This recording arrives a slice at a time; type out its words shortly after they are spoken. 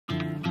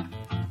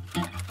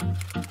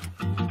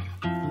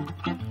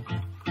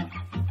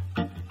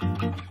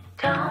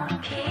Don't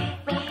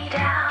keep me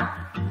down.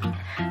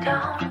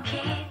 Don't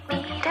keep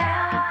me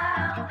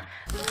down.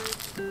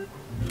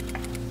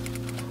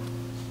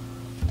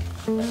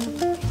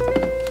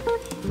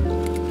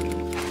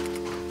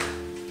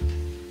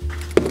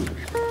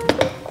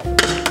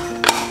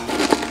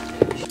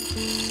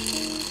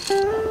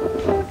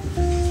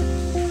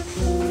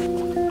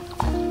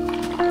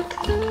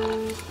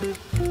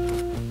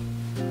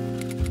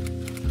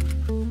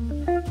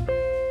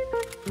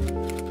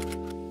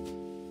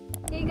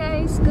 Hey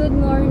guys, good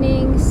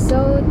morning.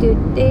 So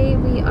today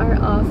we are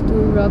off to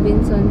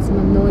Robinson's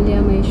Magnolia.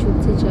 May shoot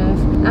si Jeff.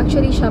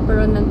 Actually,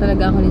 chaperone lang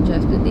talaga ako ni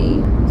Jeff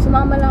today.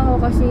 Sumama lang ako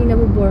kasi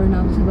nabobore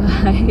na ako sa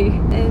bahay.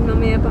 And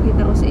mamaya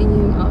pakita ko sa inyo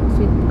yung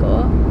outfit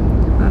ko.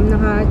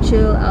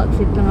 Naka-chill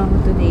outfit lang ako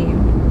today.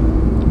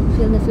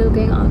 Feel na feel ko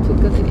yung outfit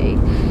ko today.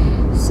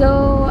 So,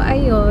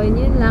 ayun,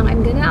 yun lang.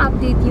 I'm gonna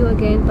update you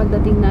again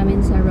pagdating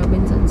namin sa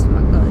Robinson's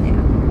Magnolia.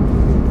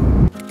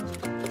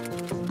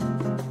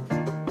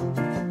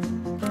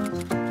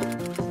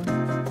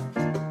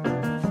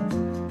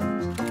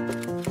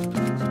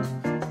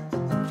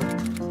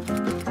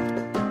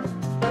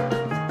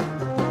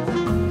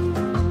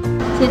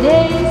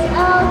 Today's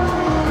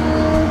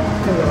outfit!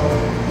 Hello,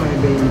 my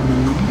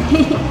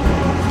baby.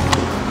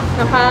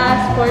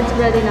 Naka-sports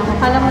bra din ako.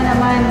 Kala mo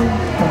naman,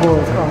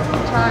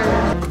 char.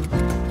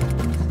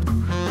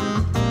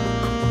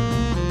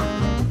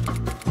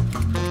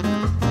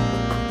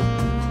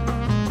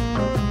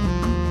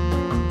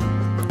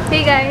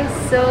 Hey guys!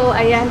 So,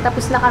 ayan,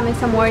 tapos na kami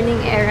sa morning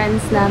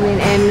errands namin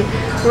and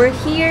we're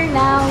here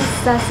now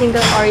sa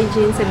Single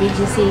Origin sa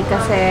BGC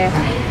kasi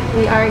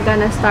we are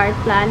gonna start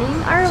planning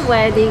our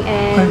wedding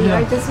and we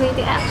are just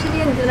waiting.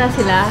 Actually, andito na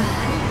sila.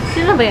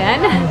 Sino ba yan?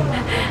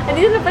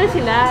 Andito na pala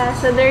sila.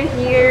 So, they're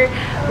here.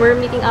 We're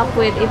meeting up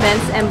with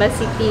Events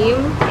Embassy team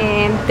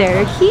and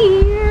they're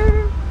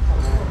here.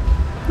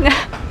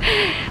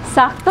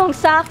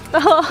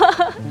 Saktong-sakto.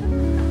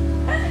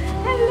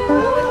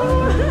 Hello!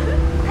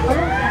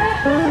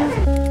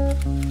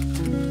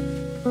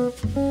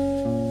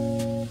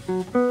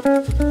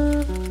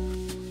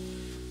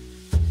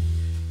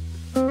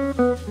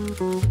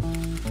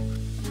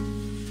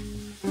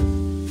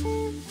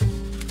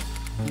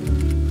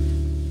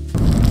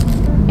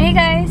 Hey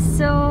guys,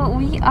 so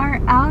we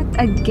are out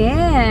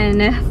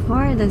again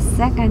for the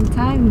second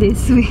time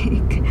this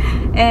week.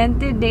 And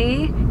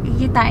today,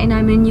 kikitain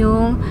namin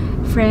yung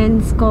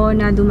friends ko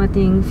na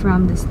dumating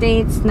from the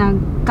States.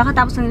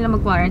 Kakatapos na nila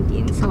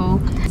mag-quarantine. So,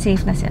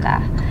 safe na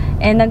sila.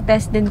 And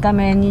nag-test din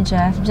kami ni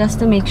Jeff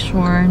just to make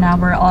sure na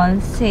we're all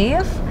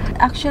safe.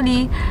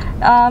 Actually,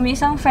 yung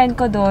isang friend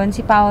ko doon,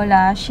 si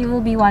Paula, she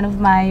will be one of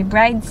my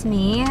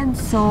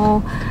bridesmaids. So,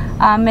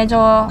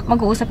 medyo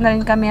mag-uusap na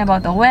rin kami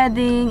about the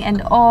wedding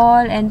and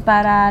all. And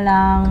para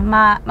lang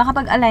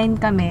makapag-align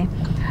kami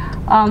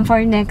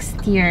for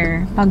next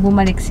year pag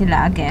bumalik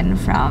sila again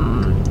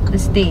from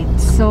the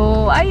States.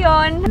 So,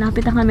 ayun.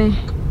 Napit na kami.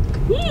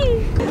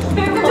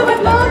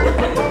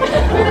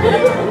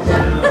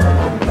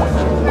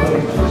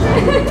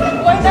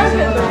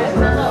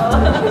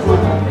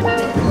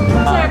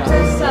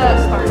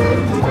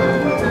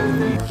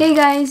 Hey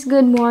guys,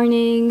 good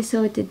morning.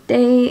 So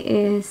today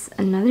is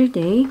another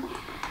day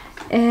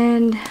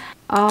and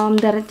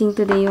darating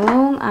today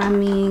yung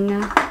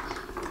aming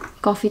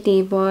coffee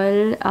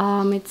table.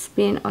 It's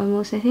been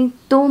almost, I think,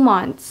 2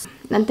 months.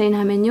 Nantay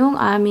namin yung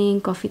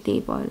aming coffee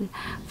table.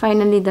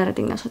 Finally,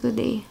 darating na siya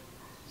today.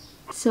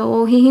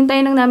 So,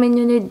 hihintayin lang namin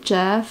yun ni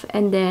Jeff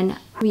and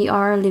then we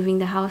are leaving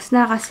the house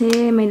na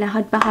kasi may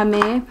lakad pa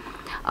kami.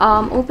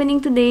 Opening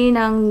today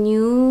ng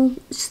new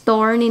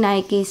store ni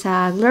Nike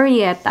sa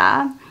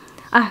Glorieta.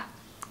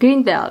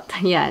 Greenbelt.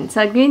 Yan.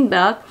 Sa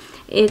Greenbelt,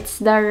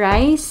 it's the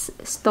Rice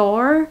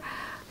store.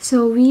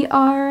 So, we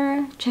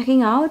are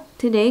checking out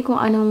today kung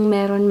anong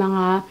meron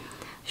mga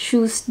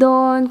shoes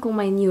doon, kung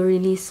may new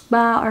release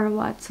ba or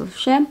what. So,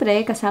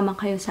 syempre, kasama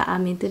kayo sa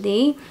amin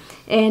today.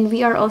 And we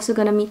are also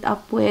gonna meet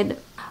up with,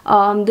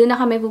 doon na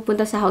kami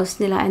pupunta sa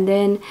house nila and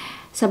then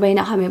sabay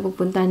na kami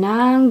pupunta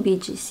ng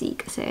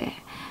BGC kasi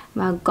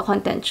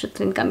magko-content shoot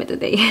rin kami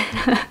today.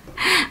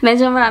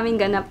 Medyo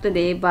maraming ganap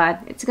today but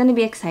it's gonna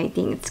be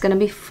exciting. It's gonna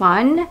be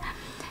fun.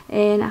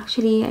 And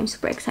actually, I'm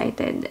super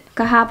excited.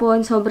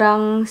 Kahapon,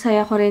 sobrang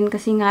saya ko rin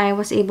kasi nga I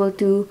was able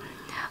to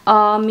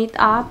meet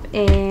up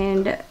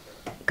and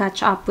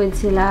catch up with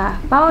sila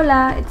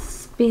Paula.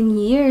 It's been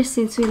years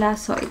since we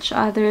last saw each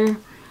other.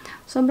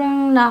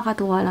 Sobrang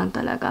nakakatuwa lang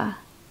talaga.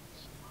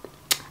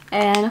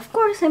 And of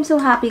course, I'm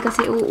so happy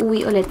kasi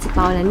uuwi ulit si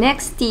Paula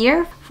next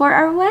year for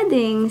our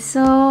wedding.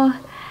 So,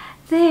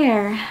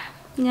 there.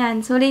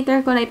 Yan. So, later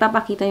ko na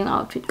ipapakita yung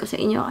outfit ko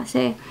sa inyo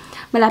kasi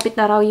malapit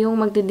na raw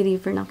yung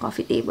magde-deliver ng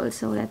coffee table.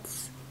 So,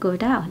 let's go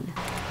down.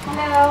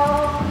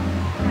 Hello!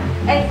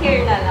 Ay,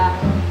 here na lang.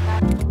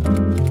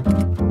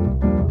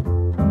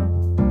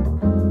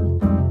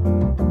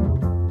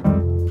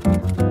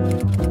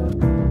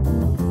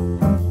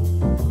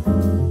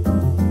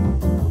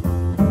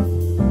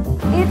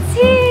 It's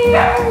here!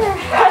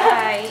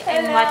 Hi!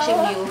 I'm watching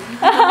you.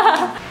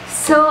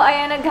 So,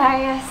 ayan na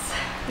guys.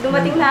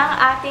 Dumating na ang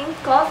ating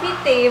coffee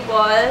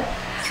table.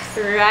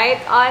 Right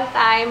on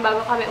time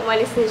bago kami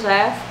umalis ni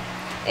Jeff.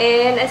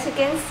 And as you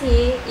can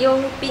see,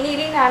 yung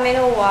pinili namin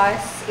was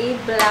a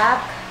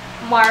black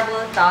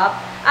marble top.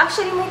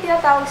 Actually, may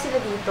tinatawag sila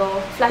dito.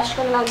 Flash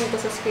ko na lang dito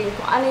sa screen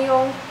kung ano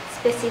yung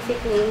specific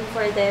name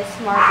for this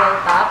marble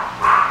top.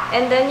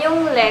 And then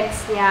yung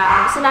legs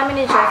niya, gusto namin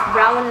ni Jeff,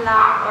 brown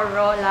lang or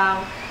raw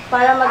lang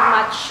para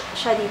mag-match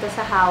siya dito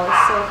sa house.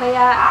 So,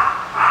 kaya,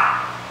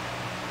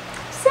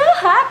 so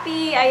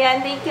happy!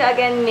 Ayan, thank you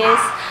again,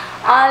 Miss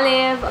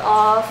Olive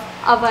of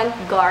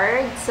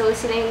Avant-Garde. So,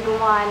 sila yung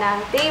gumawa ng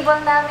table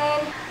namin.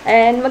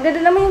 And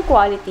maganda naman yung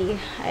quality.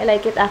 I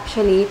like it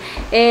actually.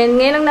 And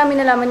ngayon lang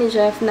namin nalaman ni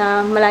Jeff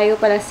na malayo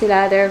pala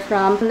sila. They're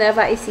from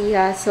Nueva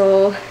Ecija.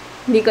 So,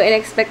 hindi ko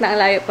in-expect na ang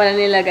layo pala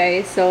nila,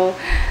 guys. So,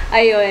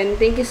 ayun.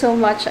 Thank you so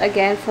much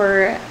again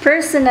for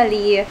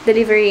personally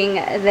delivering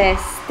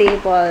this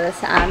table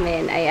sa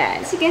amin.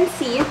 Ayan. As you can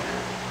see,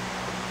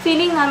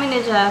 feeling namin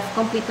ni Jeff,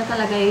 complete na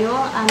talaga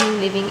yung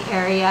aming living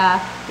area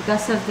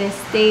because of this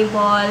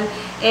table.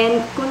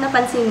 And kung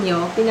napansin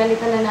nyo,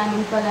 pinalitan na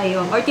namin pala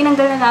yung, or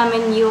tinanggal na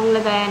namin yung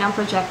lagayan ng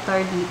projector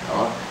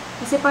dito.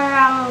 Kasi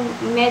parang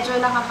medyo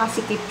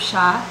nakakasikip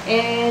siya.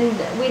 And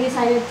we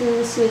decided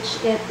to switch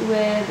it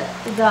with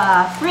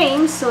the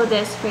frames. So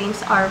these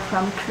frames are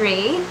from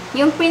Cray.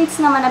 Yung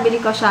prints naman, nabili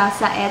ko siya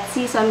sa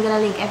Etsy. So I'm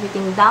gonna link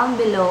everything down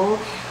below.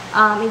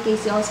 In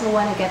case you also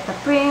wanna get the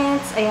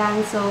prints. Ayan,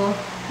 so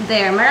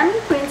there.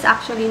 Maraming prints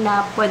actually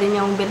na pwede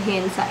nyong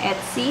bilhin sa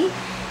Etsy.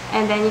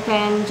 And then you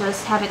can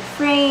just have it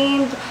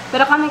framed.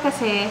 Pero kami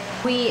kasi,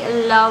 we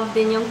love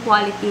din yung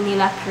quality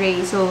nila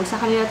Cray. So, sa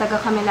kanila taga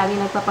kami lagi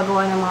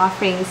nagpapagawa ng mga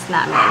frames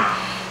namin.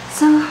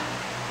 So,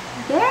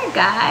 there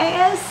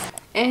guys!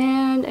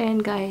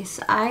 And guys,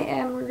 I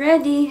am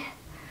ready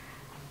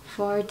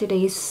for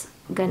today's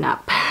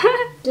ganap.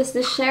 Just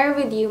to share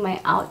with you my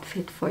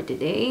outfit for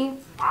today.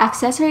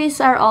 Accessories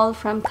are all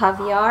from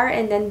Caviar.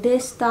 And then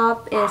this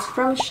top is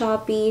from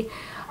Shopee.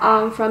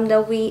 From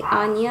the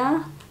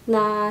Anya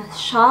na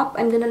shop.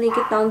 I'm gonna link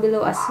it down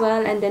below as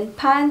well. And then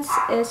pants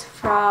is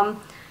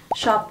from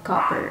Shop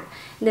Copper.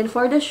 And then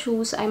for the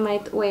shoes, I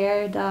might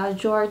wear the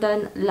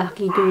Jordan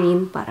Lucky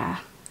Green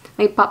para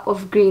may pop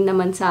of green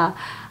naman sa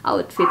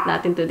outfit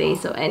natin today.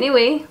 So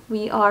anyway,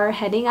 we are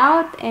heading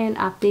out and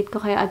update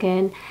ko kayo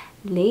again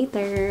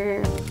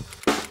later.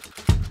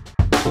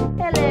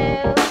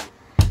 Hello!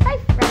 Hi,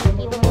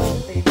 Frankie boy!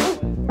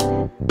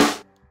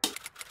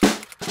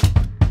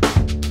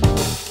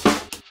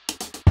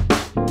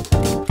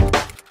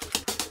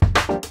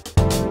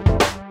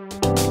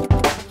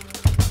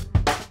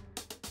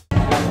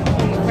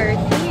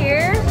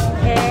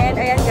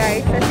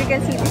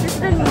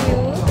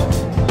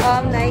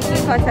 Nike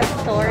concept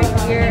store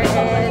here,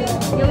 and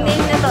yung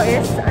name nito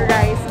is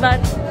Rise,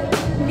 but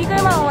hindi ko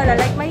na mawawala,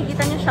 like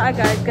makikita nyo siya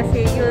agad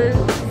kasi you'll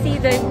see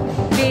the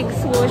big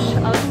swoosh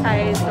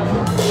outside. So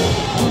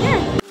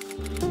yeah.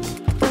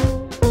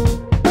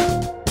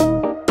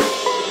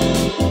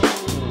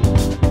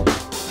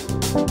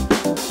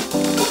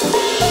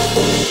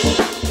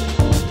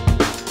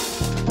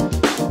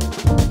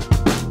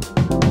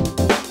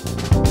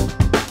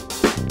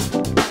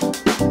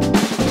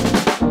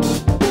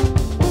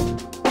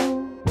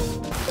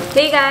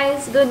 Hey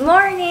guys, good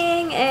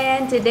morning!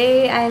 And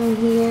today I'm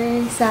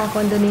here sa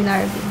condo ni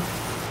Narby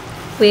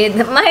with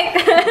Mike.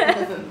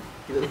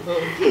 Good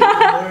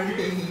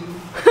morning!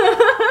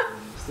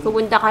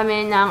 Pupunta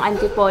kami ng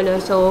Antipolo,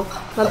 so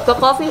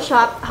magpa-coffee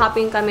shop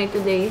hopping kami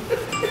today.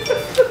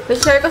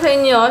 So-share ko sa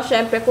inyo,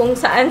 syempre kung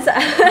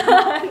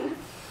saan-saan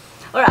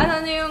or ano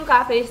yung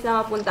cafes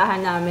na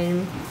mapuntahan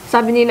namin.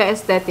 Sabi nila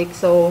aesthetic,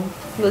 so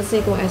we'll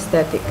see kung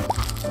aesthetic.